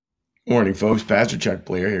Morning, folks. Pastor Chuck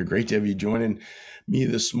Blair here. Great to have you joining me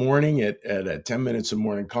this morning at 10 minutes of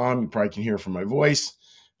morning calm. You probably can hear from my voice,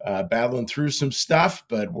 battling through some stuff,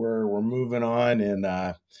 but we're moving on, and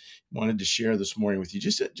wanted to share this morning with you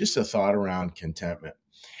just a thought around contentment.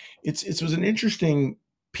 It was an interesting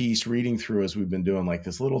piece reading through as we've been doing like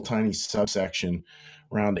this little tiny subsection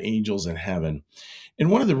around angels in heaven.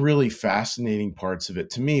 And one of the really fascinating parts of it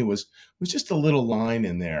to me was just a little line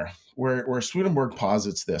in there where Swedenborg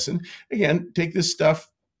posits this. And again, take this stuff,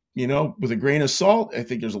 with a grain of salt. I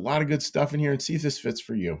think there's a lot of good stuff in here, and see if this fits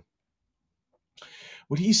for you.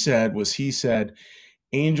 What he said,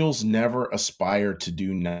 angels never aspire to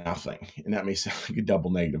do nothing. And that may sound like a double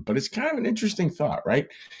negative, but it's kind of an interesting thought, right?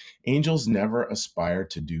 Angels never aspire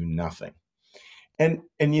to do nothing. And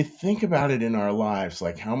you think about it in our lives,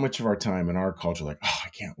 like how much of our time in our culture, like, oh, I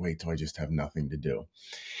can't wait till I just have nothing to do.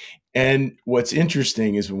 And what's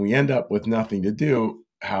interesting is when we end up with nothing to do,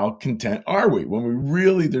 how content are we? When we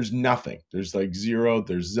really, there's nothing. There's like zero,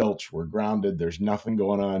 there's zilch, we're grounded, there's nothing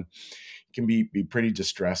going on. It can be pretty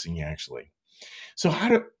distressing, actually. So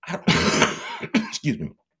excuse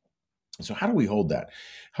me. So how do we hold that?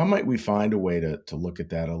 How might we find a way to look at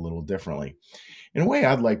that a little differently? And a way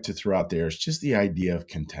I'd like to throw out there is just the idea of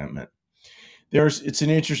contentment. It's an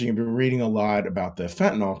interesting. I've been reading a lot about the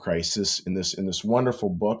fentanyl crisis in this wonderful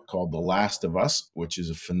book called The Last of Us, which is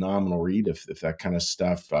a phenomenal read if that kind of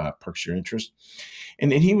stuff perks your interest.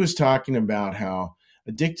 And he was talking about how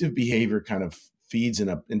addictive behavior kind of feeds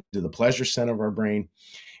into the pleasure center of our brain,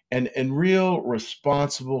 and real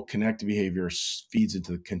responsible connected behavior feeds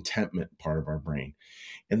into the contentment part of our brain.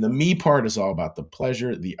 And the me part is all about the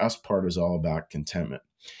pleasure. The us part is all about contentment.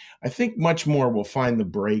 I think much more we'll find the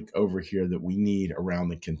break over here that we need around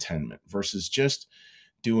the contentment versus just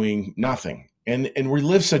doing nothing. And we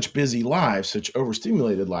live such busy lives, such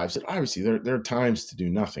overstimulated lives, that obviously there are times to do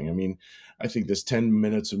nothing. I mean, I think this 10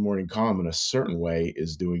 minutes of morning calm in a certain way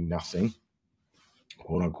is doing nothing,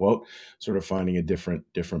 quote unquote, sort of finding a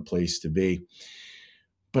different place to be.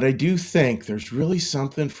 But I do think there's really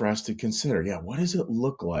something for us to consider. Yeah, what does it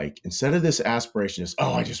look like? Instead of this aspiration is,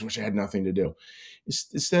 oh, I just wish I had nothing to do.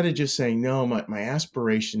 Instead of just saying, no, my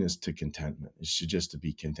aspiration is to contentment. It's just to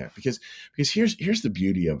be content. Because here's the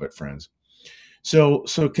beauty of it, friends. So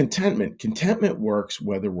contentment works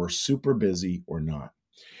whether we're super busy or not.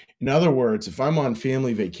 In other words, if I'm on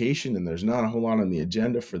family vacation and there's not a whole lot on the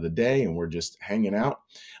agenda for the day and we're just hanging out,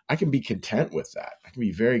 I can be content with that. I can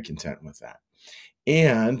be very content with that.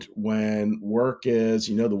 And when work is,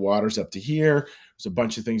 the water's up to here, there's a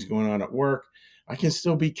bunch of things going on at work, I can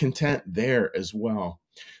still be content there as well.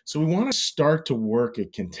 So we want to start to work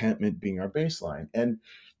at contentment being our baseline. And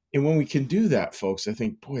when we can do that, folks, I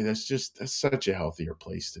think, boy, that's such a healthier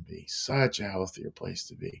place to be. Such a healthier place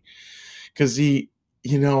to be. Because I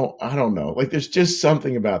don't know, like there's just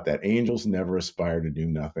something about that. Angels never aspire to do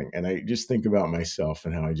nothing. And I just think about myself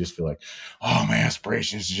and how I just feel like, oh, my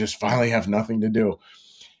aspiration is to just finally have nothing to do.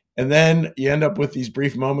 And then you end up with these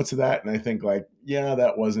brief moments of that. And I think like, yeah,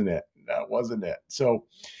 that wasn't it. That wasn't it. So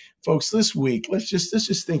folks, this week, let's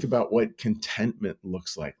just think about what contentment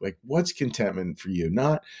looks like. Like what's contentment for you?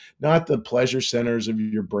 Not the pleasure centers of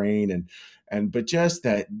your brain but just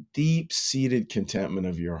that deep-seated contentment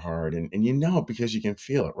of your heart. And because you can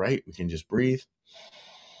feel it, right? We can just breathe.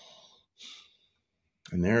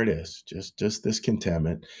 And there it is, just this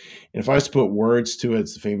contentment. And if I was to put words to it,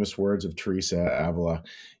 it's the famous words of Teresa Avila,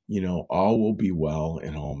 all will be well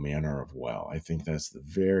in all manner of well. I think that's the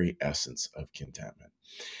very essence of contentment.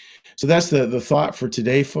 So that's the thought for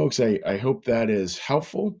today, folks. I hope that is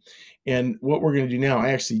helpful. And what we're going to do now, I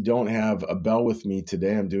actually don't have a bell with me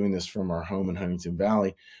today. I'm doing this from our home in Huntington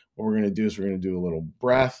Valley. What we're going to do is we're going to do a little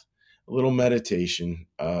breath, a little meditation,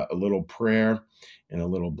 a little prayer, and a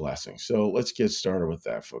little blessing. So let's get started with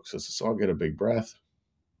that, folks. Let's all get a big breath.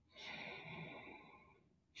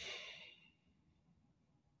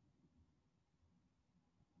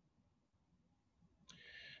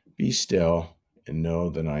 Be still and know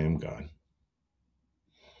that I am God.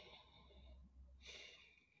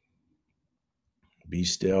 Be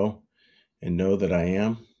still and know that I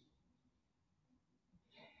am.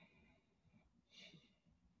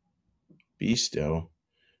 Be still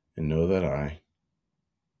and know that I.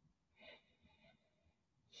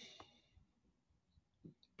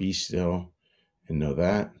 Be still and know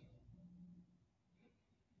that.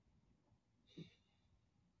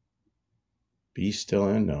 Be still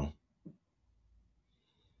and know.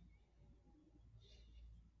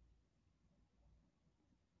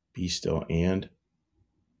 Be still and.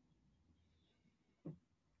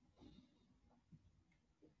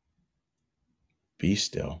 Be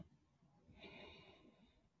still.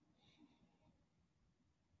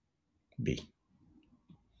 be.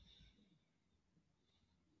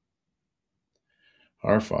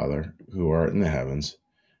 Our Father, who art in the heavens,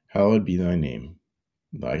 hallowed be thy name.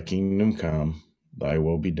 Thy kingdom come, thy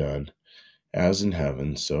will be done, as in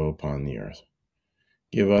heaven, so upon the earth.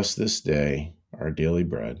 Give us this day our daily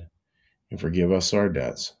bread, and forgive us our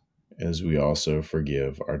debts, as we also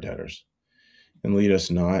forgive our debtors. And lead us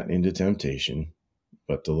not into temptation,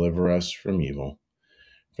 but deliver us from evil.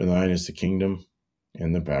 For thine is the kingdom,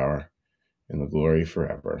 and the power, and the glory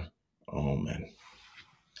forever. Amen.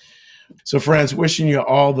 So, friends, wishing you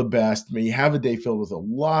all the best. May you have a day filled with a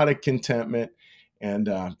lot of contentment. And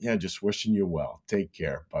just wishing you well. Take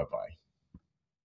care. Bye bye.